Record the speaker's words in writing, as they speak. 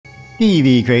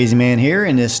TV Crazy Man here.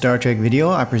 In this Star Trek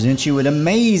video, I present you with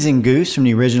amazing goofs from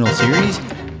the original series.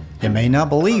 You may not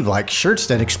believe, like shirts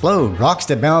that explode, rocks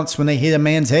that bounce when they hit a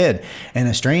man's head, and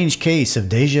a strange case of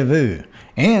deja vu.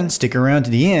 And stick around to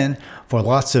the end for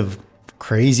lots of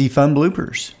crazy fun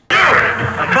bloopers.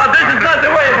 But this is not the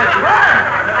way it was run!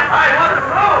 I want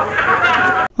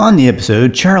to know! On the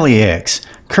episode Charlie X,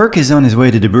 Kirk is on his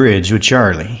way to the bridge with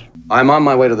Charlie. I'm on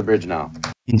my way to the bridge now.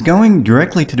 He's going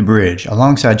directly to the bridge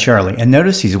alongside Charlie, and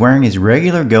notice he's wearing his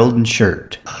regular golden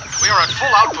shirt. We are at full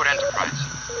output, Enterprise.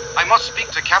 I must speak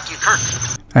to Captain Kirk.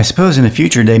 I suppose in the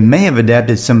future they may have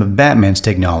adapted some of Batman's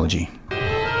technology.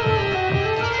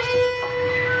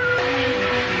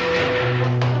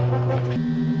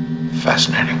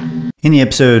 Fascinating. In the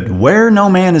episode Where No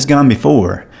Man Has Gone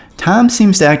Before, time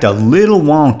seems to act a little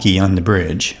wonky on the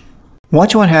bridge.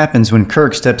 Watch what happens when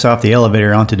Kirk steps off the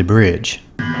elevator onto the bridge.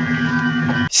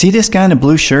 See this guy in a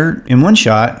blue shirt? In one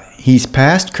shot, he's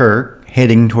past Kirk,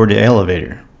 heading toward the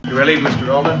elevator. You ready, Mr.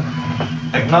 Ullman?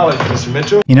 Acknowledge, Mr.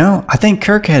 Mitchell. You know, I think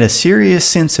Kirk had a serious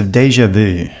sense of deja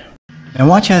vu. And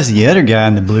watch as the other guy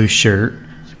in the blue shirt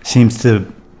seems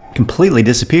to completely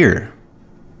disappear.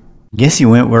 Guess he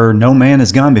went where no man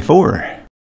has gone before.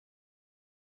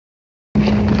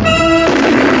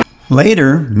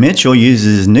 Later, Mitchell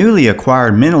uses his newly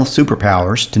acquired mental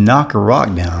superpowers to knock a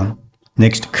rock down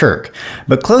next to Kirk,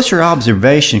 but closer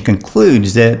observation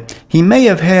concludes that he may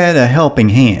have had a helping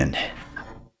hand.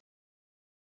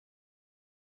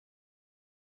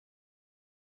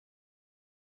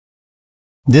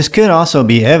 This could also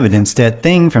be evidence that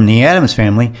Thing from the Addams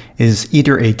Family is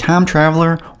either a time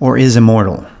traveler or is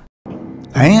immortal.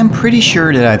 I am pretty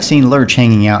sure that I've seen Lurch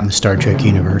hanging out in the Star Trek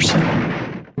universe.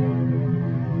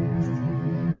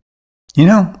 You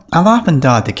know, I've often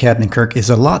thought that Captain Kirk is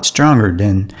a lot stronger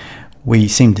than we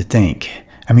seem to think.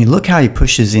 I mean, look how he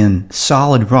pushes in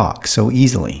solid rock so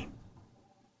easily.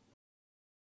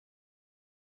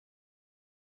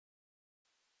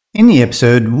 In the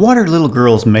episode, What Are Little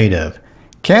Girls Made Of?,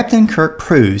 Captain Kirk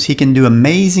proves he can do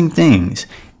amazing things,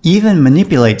 even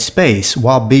manipulate space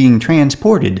while being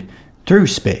transported through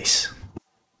space.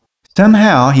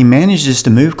 Somehow, he manages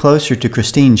to move closer to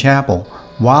Christine Chapel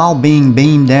while being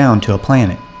beamed down to a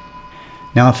planet.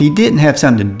 Now, if he didn't have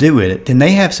something to do with it, then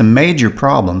they have some major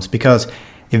problems because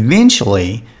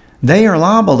eventually they are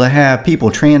liable to have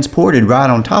people transported right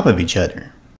on top of each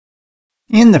other.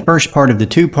 In the first part of the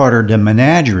two-parter, The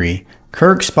Menagerie,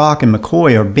 Kirk, Spock, and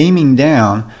McCoy are beaming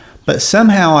down, but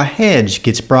somehow a hedge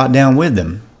gets brought down with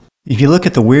them. If you look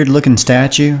at the weird-looking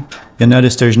statue, you'll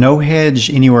notice there's no hedge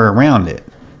anywhere around it.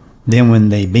 Then when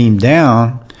they beam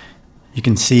down, you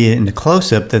can see it in the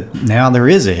close-up that now there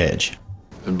is a hedge.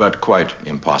 But quite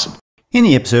impossible. In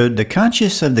the episode, The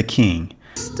Conscience of the King,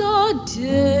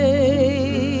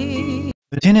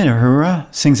 Lieutenant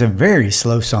Uhura sings a very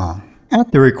slow song,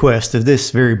 at the request of this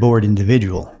very bored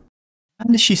individual. How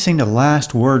does she sing the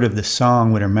last word of the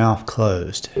song with her mouth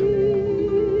closed?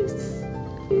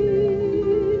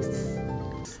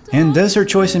 And does her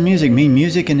choice in music mean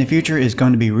music in the future is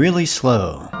going to be really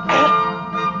slow?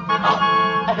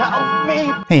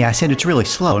 Hey, I said it's really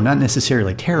slow, not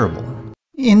necessarily terrible.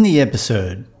 In the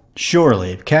episode,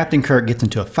 surely if Captain Kirk gets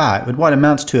into a fight with what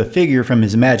amounts to a figure from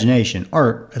his imagination,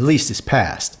 or at least his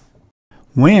past.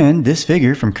 When this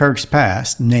figure from Kirk's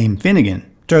past, named Finnegan,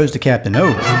 throws the captain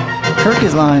over, Kirk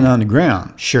is lying on the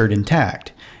ground, shirt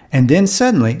intact, and then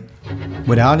suddenly,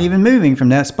 without even moving from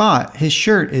that spot, his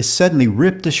shirt is suddenly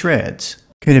ripped to shreds.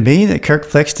 Could it be that Kirk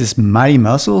flexed his mighty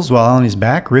muscles while on his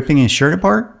back ripping his shirt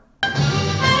apart?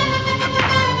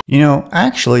 You know,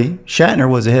 actually, Shatner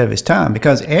was ahead of his time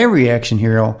because every action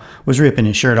hero was ripping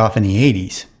his shirt off in the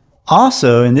 80s.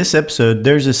 Also, in this episode,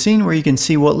 there's a scene where you can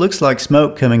see what looks like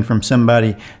smoke coming from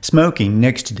somebody smoking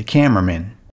next to the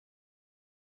cameraman.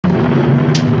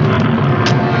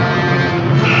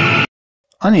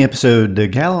 On the episode, The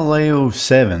Galileo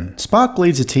 7, Spock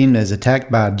leads a team that is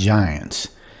attacked by giants.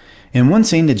 In one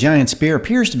scene, the giant spear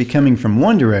appears to be coming from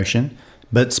one direction,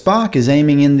 but Spock is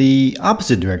aiming in the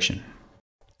opposite direction.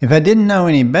 If I didn't know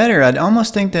any better, I'd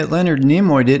almost think that Leonard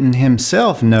Nimoy didn't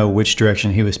himself know which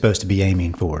direction he was supposed to be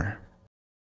aiming for.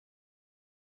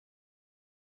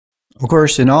 Of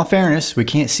course, in all fairness, we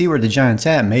can't see where the giant's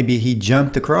at. Maybe he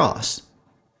jumped across.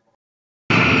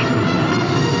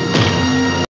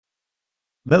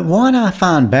 But what I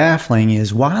find baffling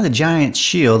is why the giant's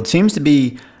shield seems to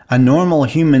be a normal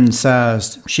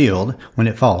human-sized shield when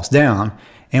it falls down,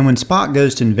 and when Spock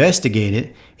goes to investigate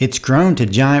it, it's grown to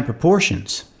giant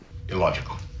proportions.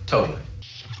 Illogical. Totally.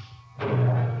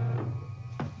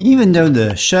 Even though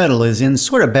the shuttle is in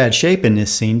sort of bad shape in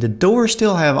this scene, the doors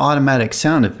still have automatic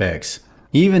sound effects.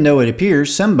 even though it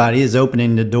appears somebody is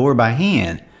opening the door by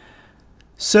hand.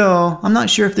 So, I'm not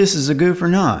sure if this is a goof or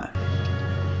not.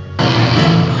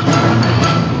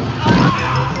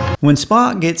 When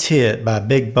Spock gets hit by a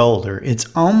big boulder, it's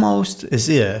almost as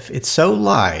if it's so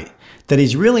light that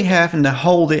he's really having to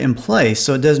hold it in place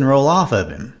so it doesn't roll off of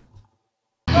him.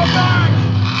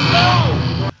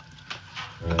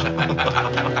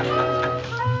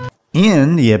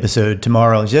 In the episode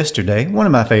Tomorrow is Yesterday, one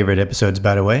of my favorite episodes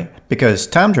by the way, because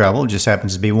time travel just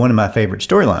happens to be one of my favorite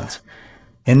storylines.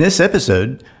 In this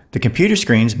episode, the computer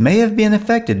screens may have been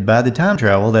affected by the time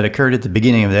travel that occurred at the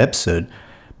beginning of the episode,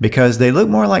 because they look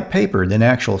more like paper than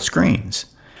actual screens.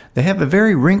 They have a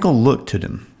very wrinkled look to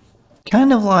them.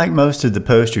 Kind of like most of the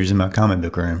posters in my comic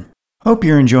book room. Hope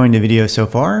you're enjoying the video so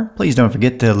far. Please don't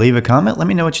forget to leave a comment, let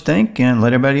me know what you think, and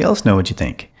let everybody else know what you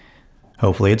think.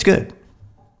 Hopefully it's good.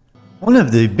 One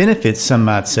of the benefits some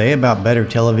might say about better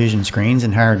television screens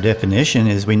and higher definition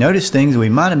is we notice things we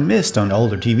might have missed on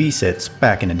older TV sets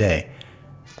back in the day.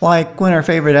 Like when our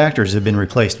favorite actors have been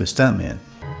replaced with stuntmen.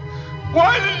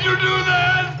 Why did you do that?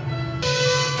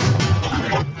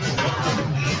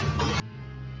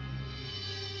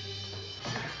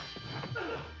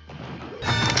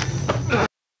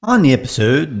 On the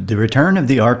episode, The Return of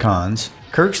the Archons,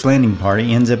 Kirk's landing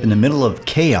party ends up in the middle of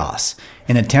chaos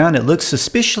in a town that looks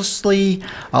suspiciously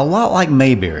a lot like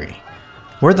Mayberry,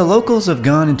 where the locals have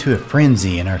gone into a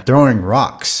frenzy and are throwing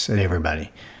rocks at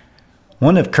everybody.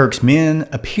 One of Kirk's men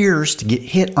appears to get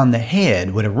hit on the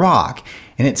head with a rock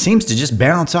and it seems to just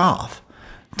bounce off.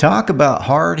 Talk about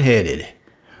hard-headed.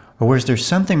 Or was there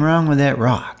something wrong with that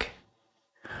rock?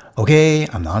 Okay,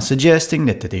 I'm not suggesting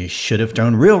that they should have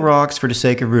thrown real rocks for the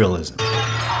sake of realism.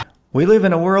 We live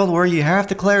in a world where you have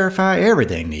to clarify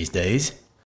everything these days.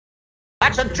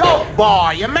 That's a joke,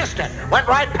 boy. You missed it. Went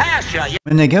right past you.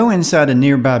 When they go inside a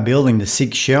nearby building to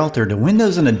seek shelter, the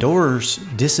windows and the doors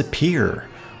disappear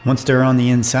once they're on the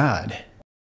inside.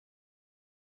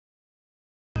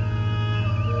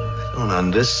 I don't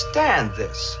understand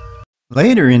this.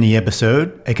 Later in the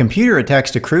episode, a computer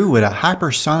attacks the crew with a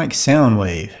hypersonic sound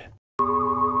wave.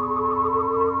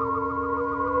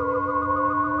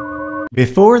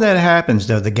 Before that happens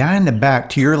though, the guy in the back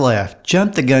to your left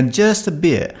jumped the gun just a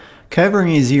bit, covering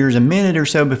his ears a minute or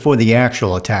so before the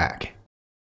actual attack.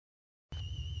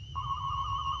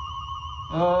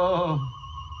 Oh.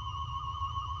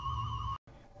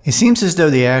 It seems as though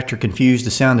the actor confused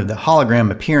the sound of the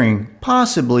hologram appearing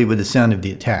possibly with the sound of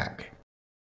the attack.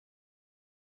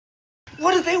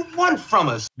 What do they want from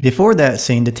us? Before that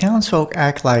scene, the townsfolk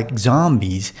act like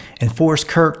zombies and force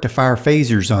Kirk to fire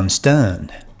phasers on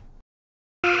stun.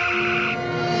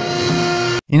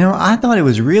 You know, I thought it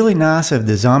was really nice of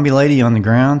the zombie lady on the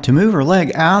ground to move her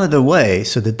leg out of the way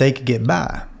so that they could get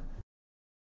by.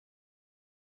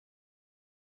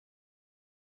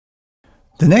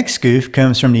 The next goof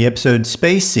comes from the episode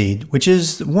Space Seed, which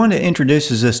is the one that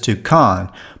introduces us to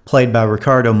Khan, played by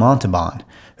Ricardo Montalban,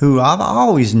 who I've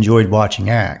always enjoyed watching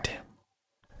act.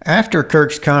 After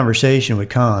Kirk's conversation with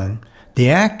Khan, the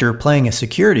actor playing a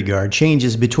security guard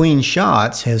changes between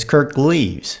shots as Kirk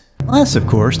leaves. Unless, of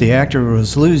course, the actor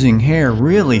was losing hair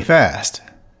really fast.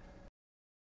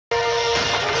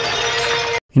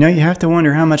 You know, you have to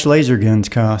wonder how much laser guns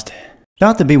cost.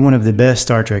 Thought to be one of the best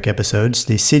Star Trek episodes,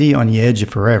 The City on the Edge of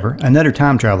Forever, another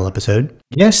time travel episode.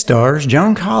 Guest stars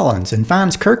Joan Collins and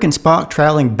finds Kirk and Spock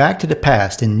traveling back to the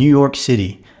past in New York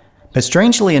City. But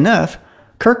strangely enough,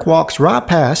 Kirk walks right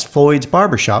past Floyd's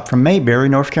barbershop from Mayberry,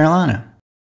 North Carolina.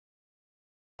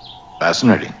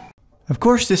 Fascinating. Of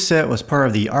course, this set was part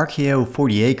of the RKO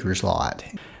 40 Acres lot.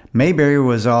 Mayberry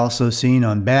was also seen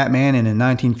on Batman and in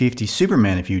 1950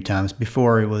 Superman a few times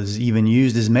before it was even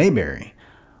used as Mayberry.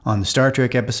 On the Star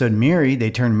Trek episode Miri, they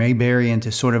turned Mayberry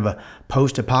into sort of a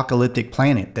post-apocalyptic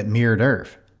planet that mirrored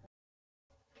Earth.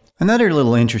 Another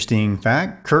little interesting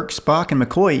fact, Kirk, Spock, and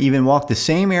McCoy even walk the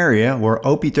same area where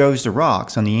Opie throws the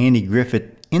rocks on the Andy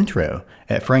Griffith intro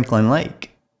at Franklin Lake.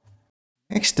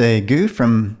 Next, a goof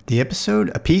from the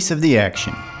episode A Piece of the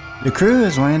Action. The crew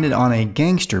has landed on a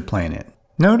gangster planet.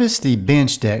 Notice the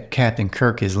bench that Captain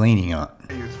Kirk is leaning on.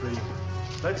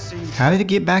 How did it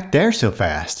get back there so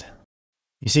fast?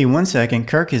 You see, one second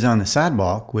Kirk is on the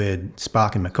sidewalk with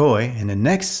Spock and McCoy, and the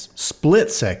next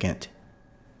split second,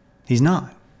 he's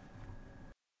not.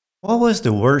 What was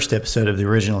the worst episode of the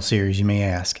original series, you may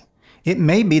ask? It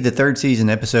may be the third season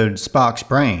episode Spock's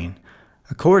Brain.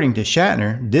 According to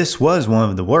Shatner, this was one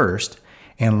of the worst,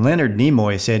 and Leonard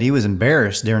Nimoy said he was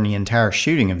embarrassed during the entire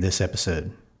shooting of this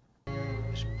episode.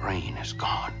 His brain is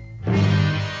gone.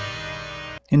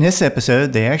 In this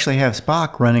episode, they actually have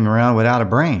Spock running around without a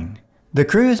brain. The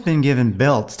crew has been given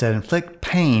belts that inflict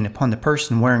pain upon the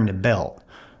person wearing the belt.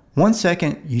 One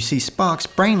second, you see Spock's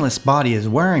brainless body is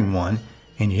wearing one,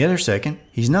 and the other second,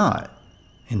 he's not.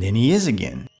 And then he is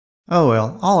again. Oh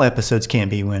well, all episodes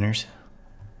can't be winners.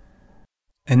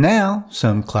 And now,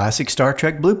 some classic Star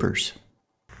Trek bloopers.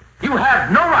 You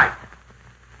have no right.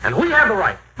 And we have the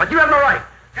right. But you have no right.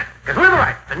 Because we're the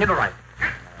right. And you're the right.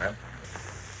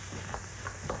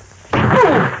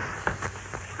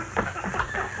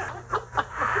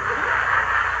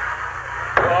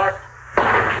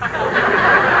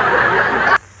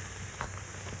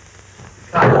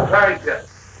 Very good.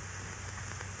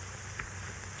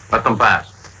 Let them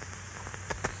pass.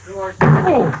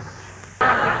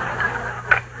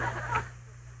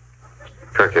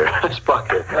 Kirk here. Spock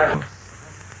here.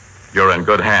 You're in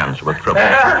good hands with Triple.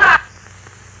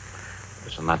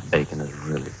 Listen, that bacon is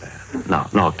really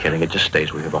bad. No kidding. It just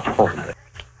stays with you the whole night.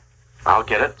 I'll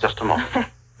get it. Just a moment.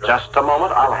 Just a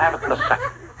moment. I'll have it in a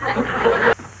second.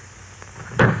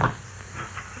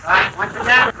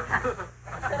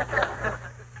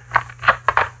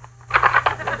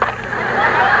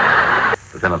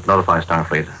 Lieutenant, notify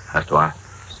Starfleet as to our...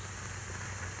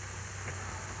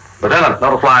 Lieutenant,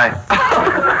 notify...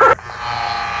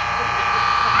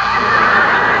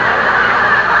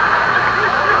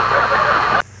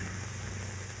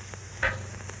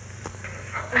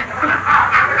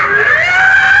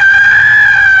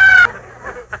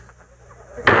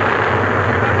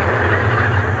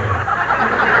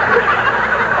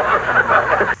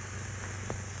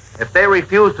 If they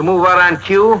refuse to move out on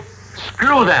cue,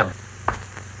 screw them.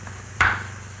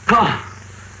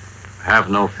 Have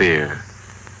no fear.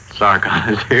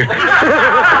 Sargon is here.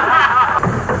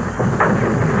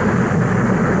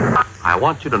 I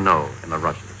want you to know, in the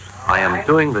rushes, I am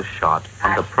doing this shot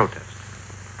under protest.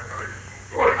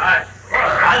 I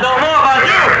don't know about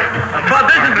you, but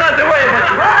this is not the way it was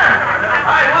run.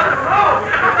 I want to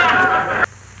know.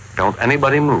 Don't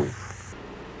anybody move.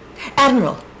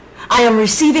 Admiral, I am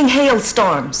receiving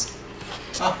hailstorms.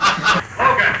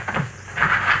 Okay.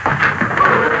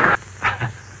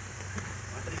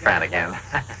 Fran again.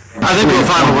 I think we'll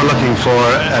find what we're looking for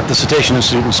at the Cetacean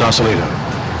Institute in Sausalito.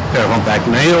 There, humpback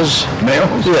nails.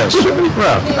 Nails? Yes.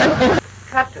 Well.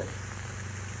 Captain,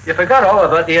 you forgot all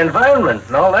about the environment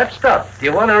and all that stuff. Do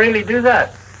you want to really do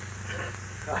that?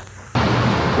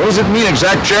 What does it mean,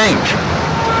 exact change?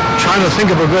 I'm trying to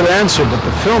think of a good answer, but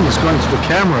the film is going to the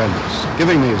camera and it's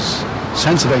giving me a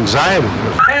sense of anxiety.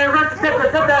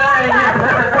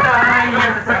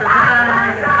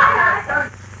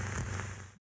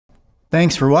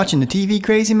 Thanks for watching the TV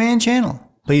Crazy Man channel.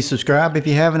 Please subscribe if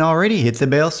you haven't already, hit the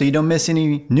bell so you don't miss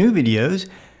any new videos,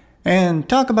 and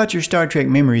talk about your Star Trek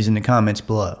memories in the comments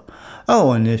below.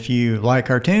 Oh, and if you like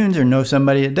cartoons or know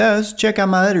somebody that does, check out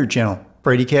my other channel,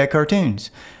 Brady Cat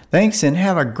Cartoons. Thanks and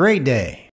have a great day.